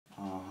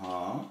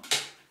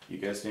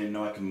guys didn't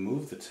know I can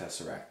move the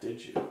Tesseract,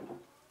 did you?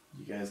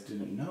 You guys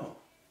didn't know.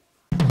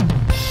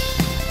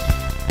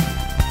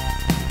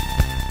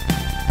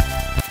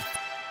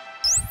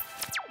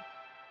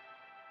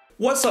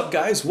 What's up,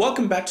 guys?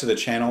 Welcome back to the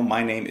channel.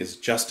 My name is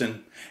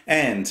Justin,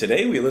 and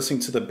today we're listening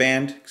to the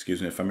band, excuse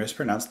me if I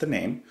mispronounced the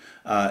name,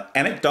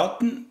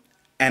 Anekdoten,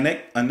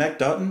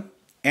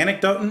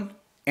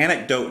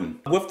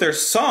 with their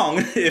song,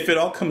 If It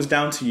All Comes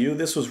Down to You.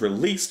 This was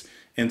released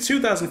in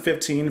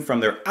 2015 from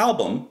their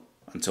album,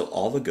 Until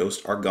All the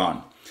Ghosts Are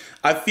Gone.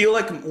 I feel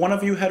like one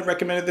of you had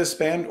recommended this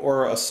band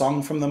or a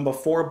song from them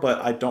before,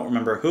 but I don't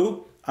remember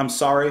who. I'm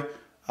sorry.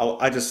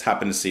 I just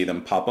happened to see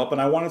them pop up and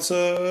I wanted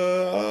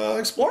to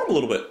explore them a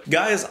little bit.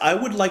 Guys, I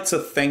would like to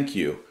thank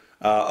you,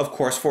 of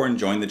course, for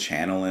enjoying the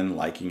channel and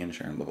liking and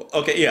sharing.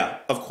 Okay, yeah,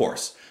 of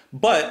course.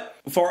 But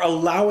for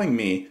allowing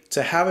me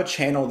to have a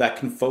channel that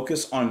can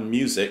focus on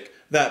music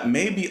that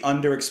may be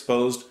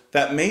underexposed,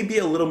 that may be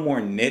a little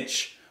more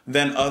niche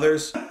than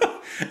others.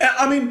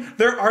 I mean,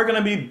 there are going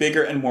to be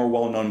bigger and more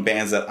well-known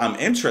bands that I'm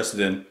interested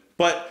in,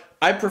 but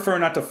I prefer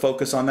not to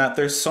focus on that.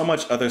 There's so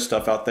much other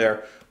stuff out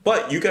there.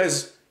 But you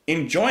guys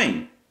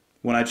enjoying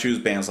when I choose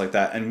bands like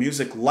that and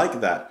music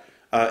like that,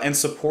 and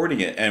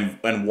supporting it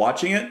and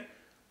watching it,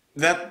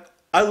 that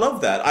I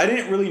love that. I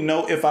didn't really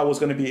know if I was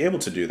going to be able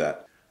to do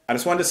that. I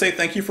just wanted to say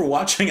thank you for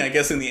watching. I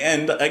guess in the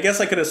end, I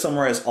guess I could have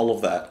summarized all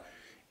of that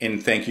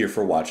in thank you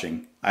for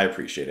watching. I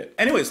appreciate it.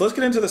 Anyways, let's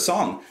get into the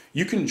song.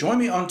 You can join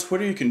me on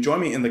Twitter. You can join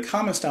me in the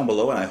comments down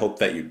below, and I hope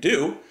that you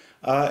do.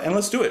 And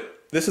let's do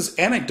it. This is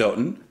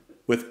Anekdoten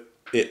with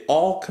It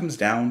All Comes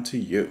Down to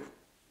You.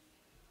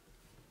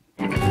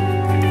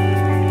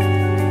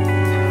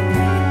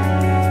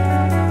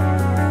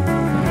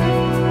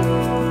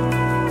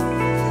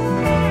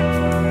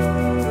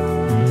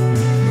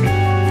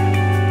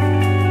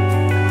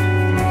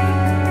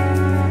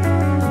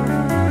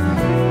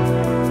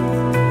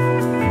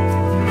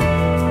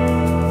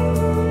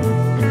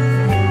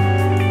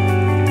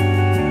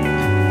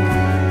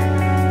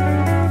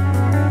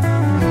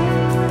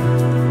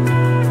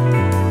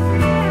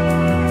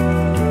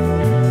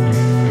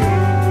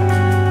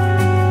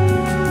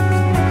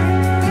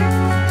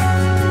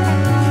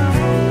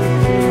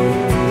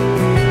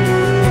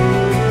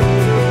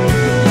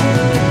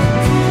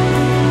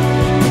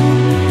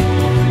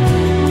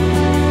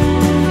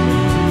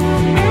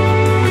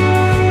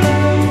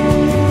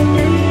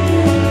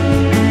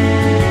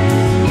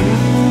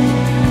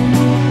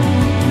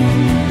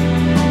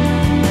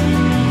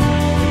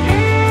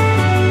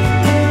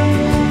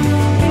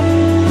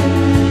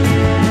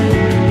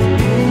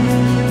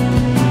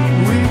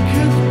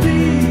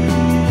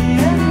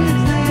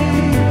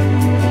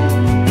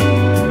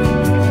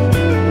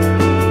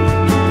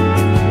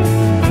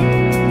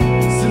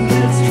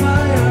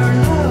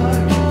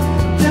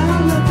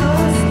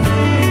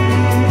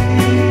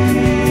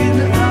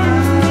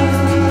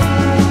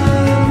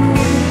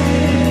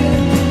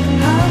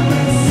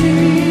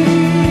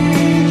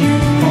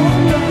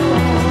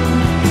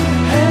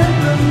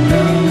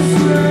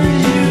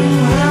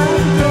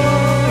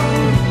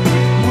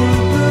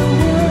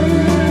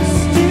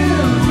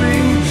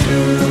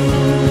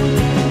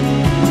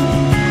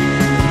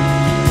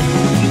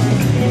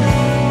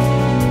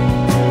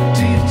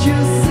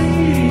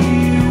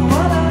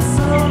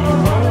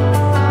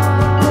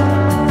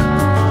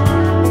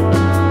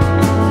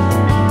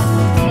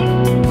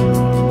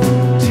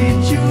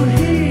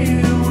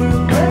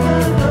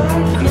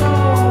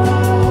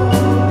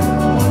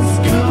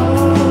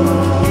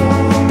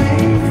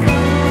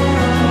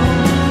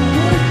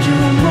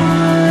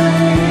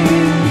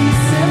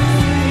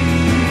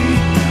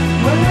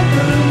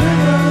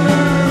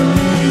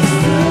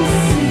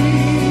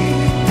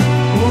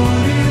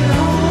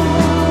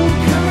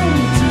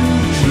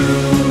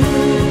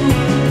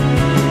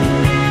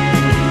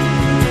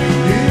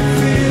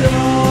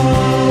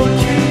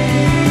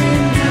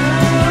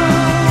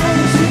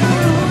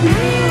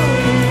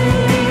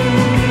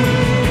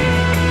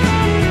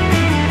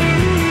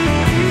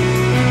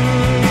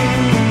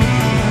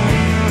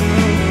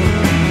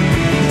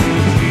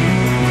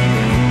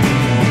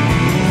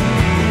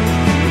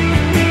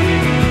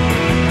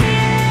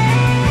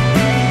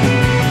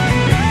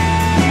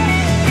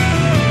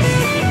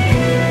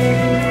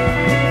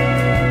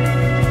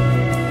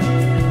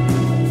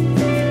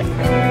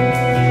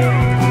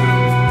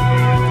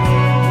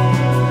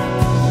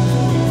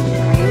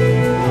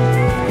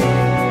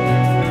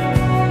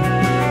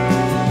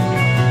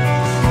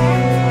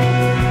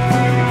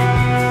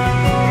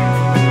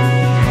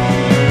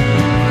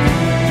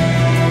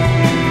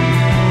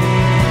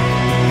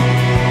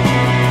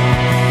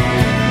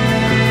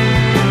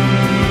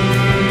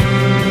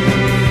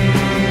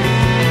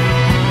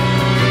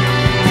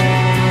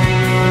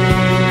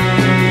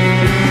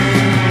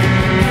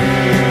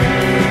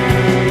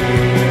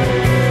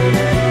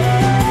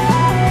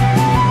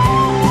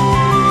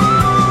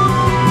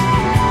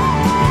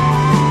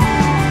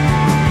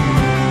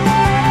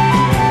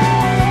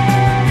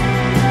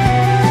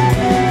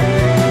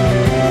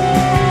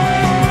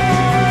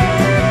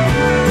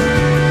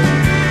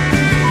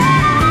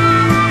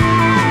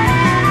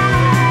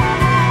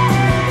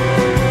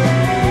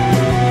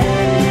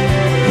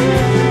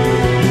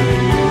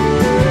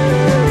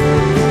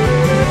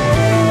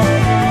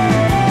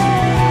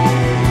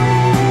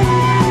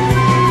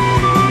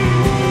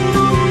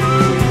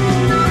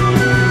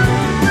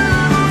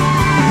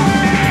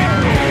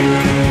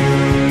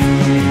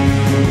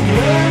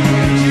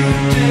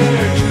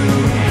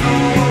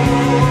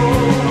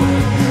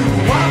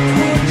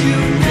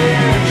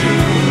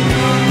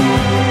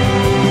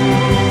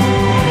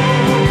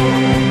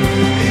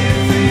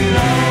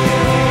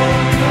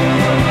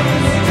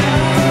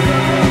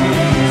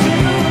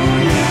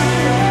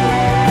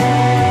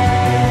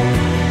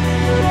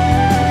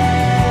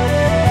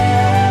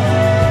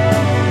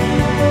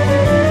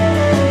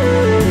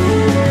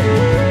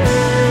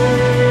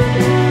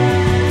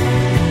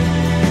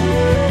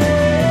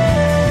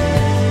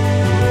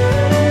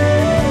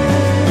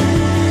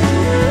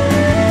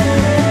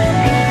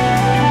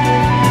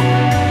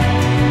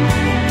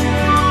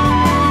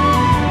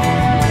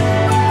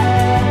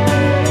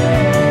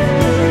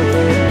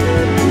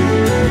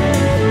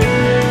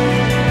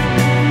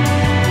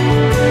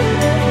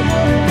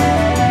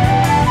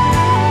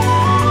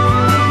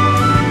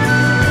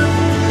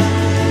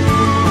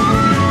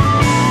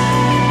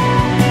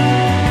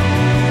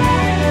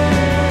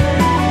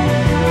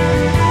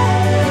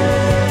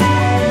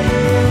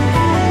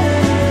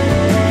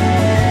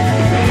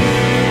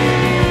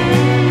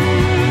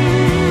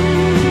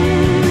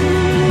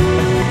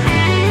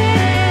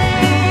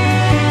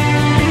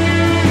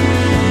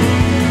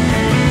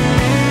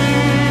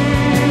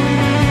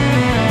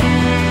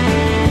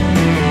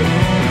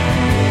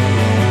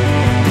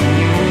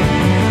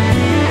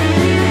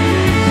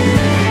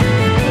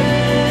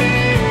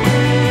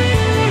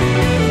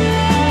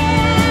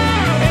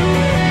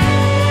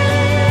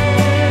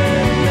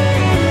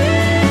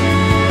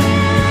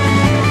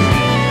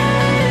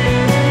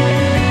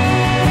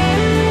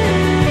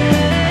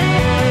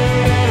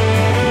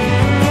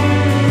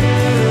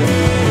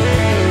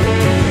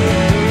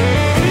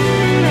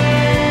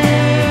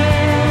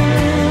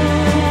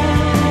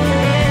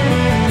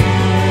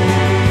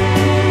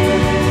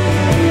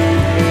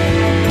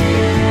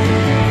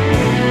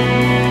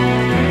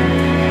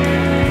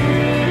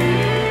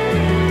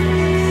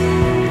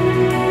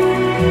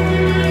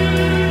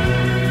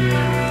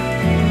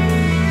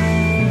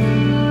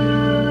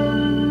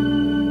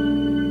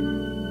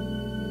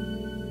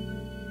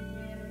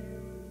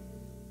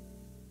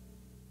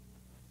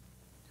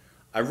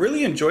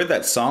 enjoyed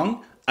that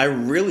song. I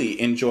really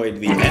enjoyed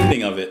the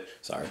ending of it.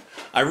 Sorry.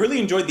 I really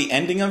enjoyed the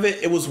ending of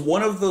it. It was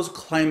one of those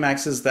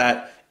climaxes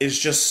that is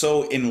just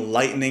so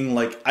enlightening.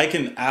 Like, I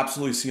can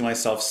absolutely see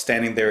myself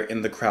standing there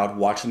in the crowd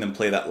watching them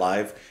play that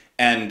live.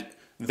 And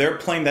they're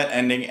playing that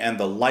ending and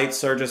the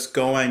lights are just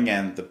going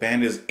and the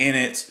band is in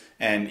it.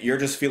 And you're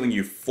just feeling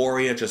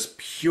euphoria, just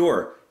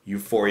pure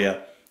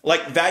euphoria.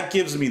 Like, that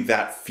gives me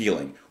that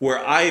feeling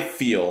where I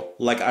feel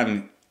like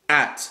I'm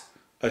at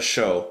a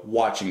show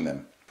watching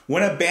them.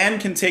 When a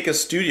band can take a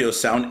studio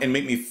sound and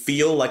make me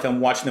feel like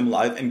I'm watching them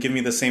live and give me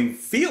the same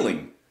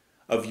feeling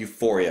of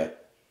euphoria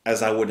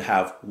as I would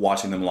have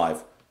watching them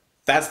live.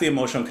 That's the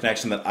emotional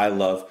connection that I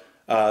love.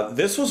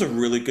 This was a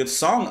really good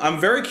song.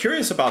 I'm very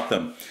curious about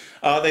them.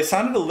 They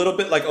sounded a little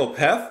bit like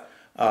Opeth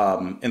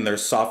in their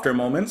softer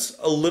moments.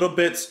 A little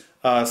bit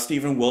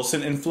Steven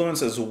Wilson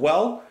influence as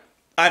well.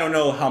 I don't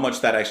know how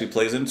much that actually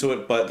plays into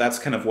it, but that's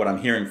kind of what I'm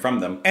hearing from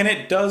them. And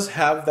it does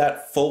have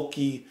that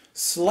folky,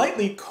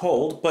 slightly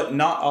cold, but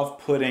not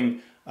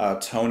off-putting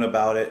tone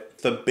about it.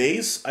 The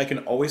bass I can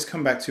always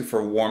come back to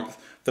for warmth.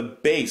 The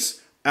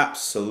bass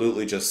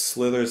absolutely just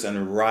slithers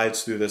and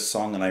rides through this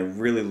song, and I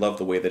really love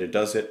the way that it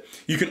does it.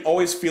 You can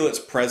always feel its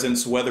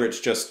presence, whether it's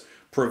just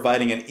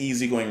providing an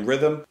easygoing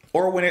rhythm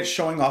or when it's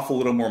showing off a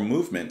little more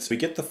movement. We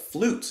get the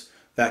flute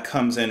that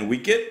comes in. We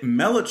get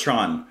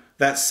Mellotron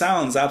that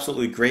sounds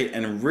absolutely great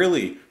and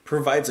really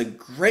provides a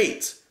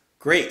great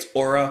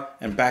aura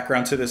and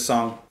background to this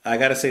song. I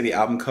gotta say, the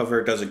album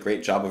cover does a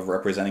great job of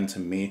representing to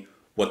me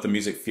what the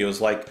music feels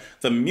like.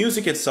 The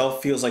music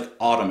itself feels like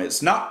autumn.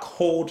 It's not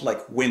cold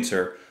like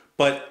winter,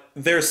 but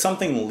there's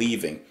something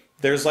leaving.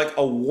 There's like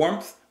a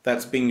warmth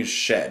that's being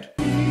shed.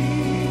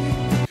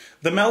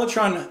 The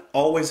Mellotron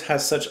always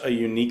has such a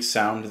unique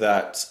sound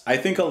that I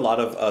think a lot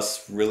of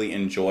us really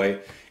enjoy.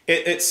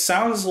 It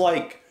sounds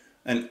like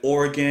an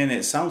organ,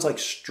 it sounds like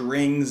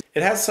strings.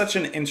 It has such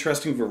an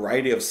interesting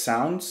variety of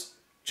sounds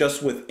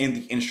just within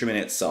the instrument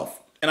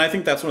itself. And I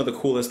think that's one of the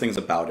coolest things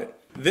about it.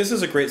 This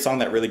is a great song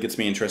that really gets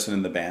me interested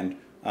in the band.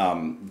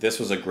 This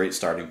was a great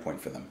starting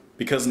point for them.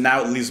 Because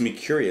now it leaves me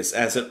curious,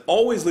 as it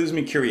always leaves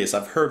me curious.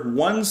 I've heard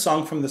one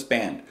song from this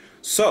band.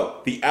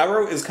 So, the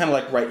arrow is kind of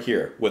like right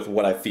here with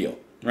what I feel,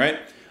 right?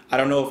 I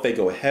don't know if they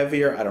go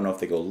heavier, I don't know if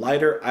they go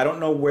lighter, I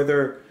don't know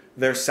whether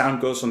their sound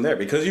goes from there,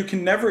 because you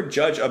can never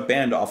judge a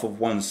band off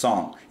of one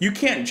song. You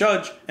can't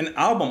judge an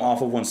album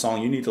off of one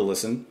song. You need to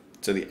listen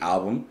to the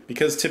album,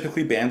 because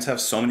typically bands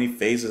have so many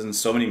phases and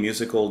so many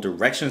musical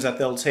directions that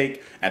they'll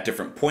take at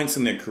different points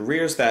in their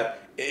careers that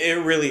it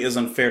really is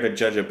unfair to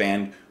judge a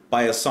band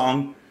by a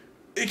song.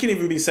 It can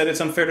even be said it's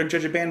unfair to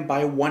judge a band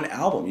by one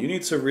album. You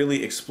need to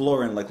really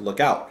explore and look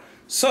out.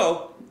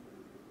 So,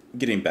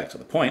 getting back to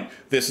the point,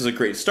 this is a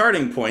great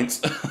starting point,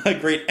 a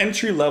great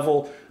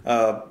entry-level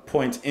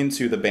point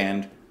into the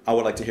band. I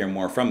would like to hear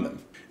more from them.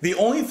 The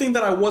only thing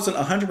that I wasn't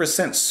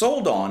 100%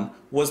 sold on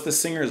was the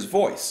singer's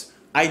voice.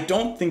 I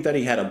don't think that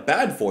he had a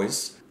bad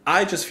voice.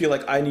 I just feel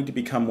like I need to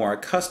become more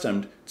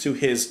accustomed to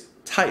his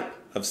type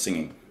of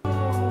singing.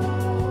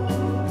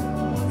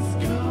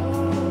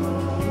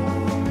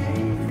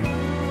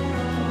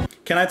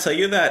 Can I tell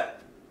you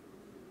that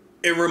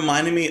it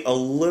reminded me a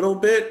little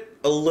bit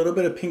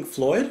of Pink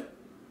Floyd?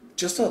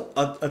 Just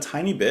a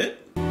tiny bit.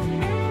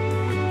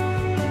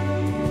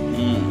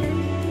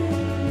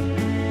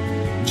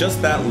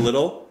 Just that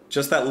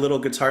little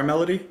guitar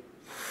melody.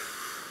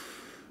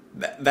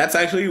 That's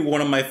actually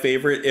one of my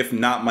favorite, if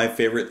not my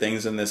favorite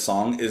things in this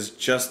song, is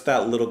just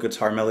that little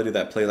guitar melody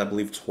that plays, I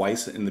believe,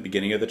 twice in the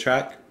beginning of the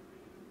track.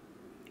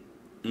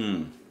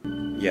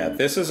 Yeah,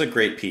 this is a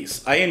great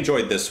piece. I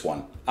enjoyed this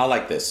one. I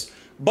like this.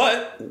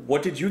 But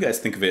what did you guys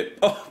think of it?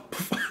 Oh,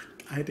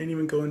 I didn't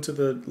even go into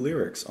the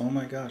lyrics. Oh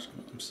my gosh,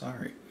 I'm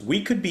sorry.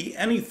 We could be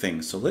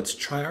anything, so let's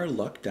try our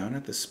luck down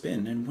at the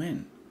spin and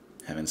win.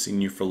 Haven't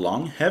seen you for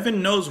long.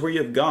 Heaven knows where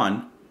you've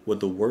gone. Would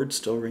the words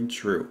still ring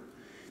true?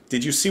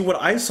 Did you see what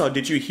I saw?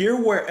 Did you hear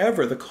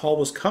wherever the call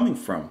was coming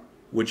from?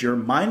 Would your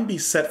mind be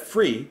set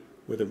free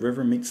where the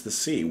river meets the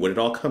sea? Would it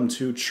all come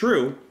to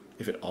true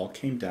if it all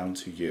came down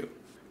to you?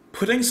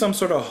 Putting some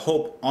sort of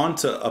hope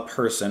onto a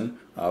person,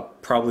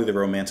 probably the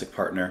romantic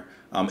partner,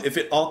 if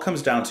it all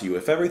comes down to you,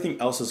 if everything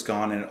else is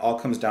gone and it all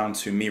comes down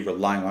to me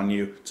relying on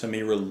you, to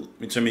me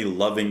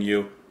loving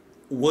you,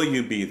 will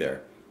you be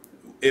there?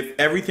 If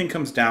everything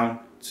comes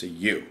down to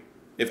you,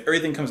 if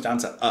everything comes down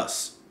to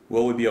us,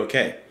 will we be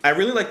okay? I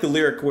really like the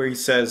lyric where he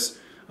says,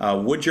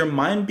 would your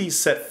mind be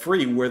set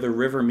free where the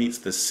river meets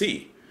the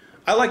sea?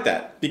 I like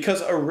that,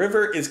 because a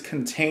river is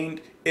contained,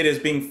 it is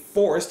being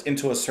forced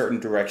into a certain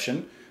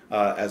direction,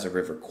 as a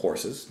river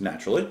courses,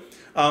 naturally.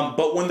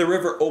 But when the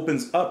river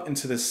opens up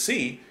into the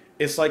sea,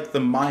 it's like the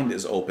mind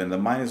is open. The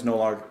mind is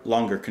no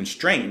longer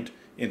constrained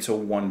into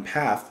one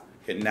path.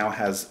 It now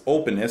has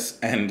openness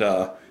and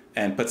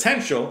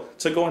potential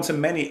to go into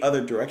many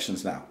other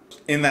directions now.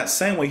 In that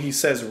same way, he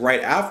says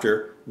right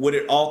after, would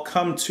it all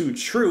come to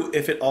true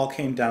if it all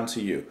came down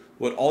to you?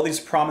 Would all these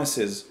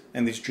promises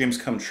and these dreams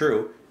come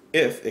true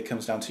if it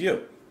comes down to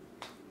you?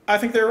 I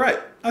think they're right.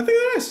 I think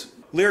they're nice.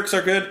 Lyrics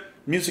are good.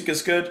 Music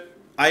is good.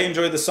 I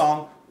enjoyed the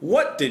song.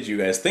 What did you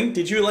guys think?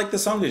 Did you like the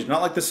song? Did you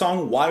not like the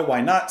song?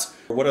 Why not?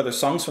 Or what other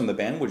songs from the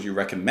band would you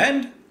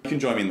recommend? You can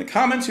join me in the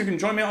comments. You can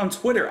join me on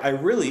Twitter. I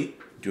really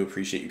do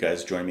appreciate you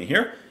guys joining me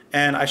here.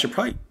 And I should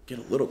probably get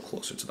a little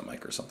closer to the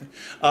mic or something.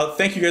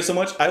 Thank you guys so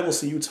much. I will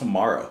see you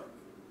tomorrow.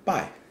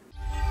 Bye.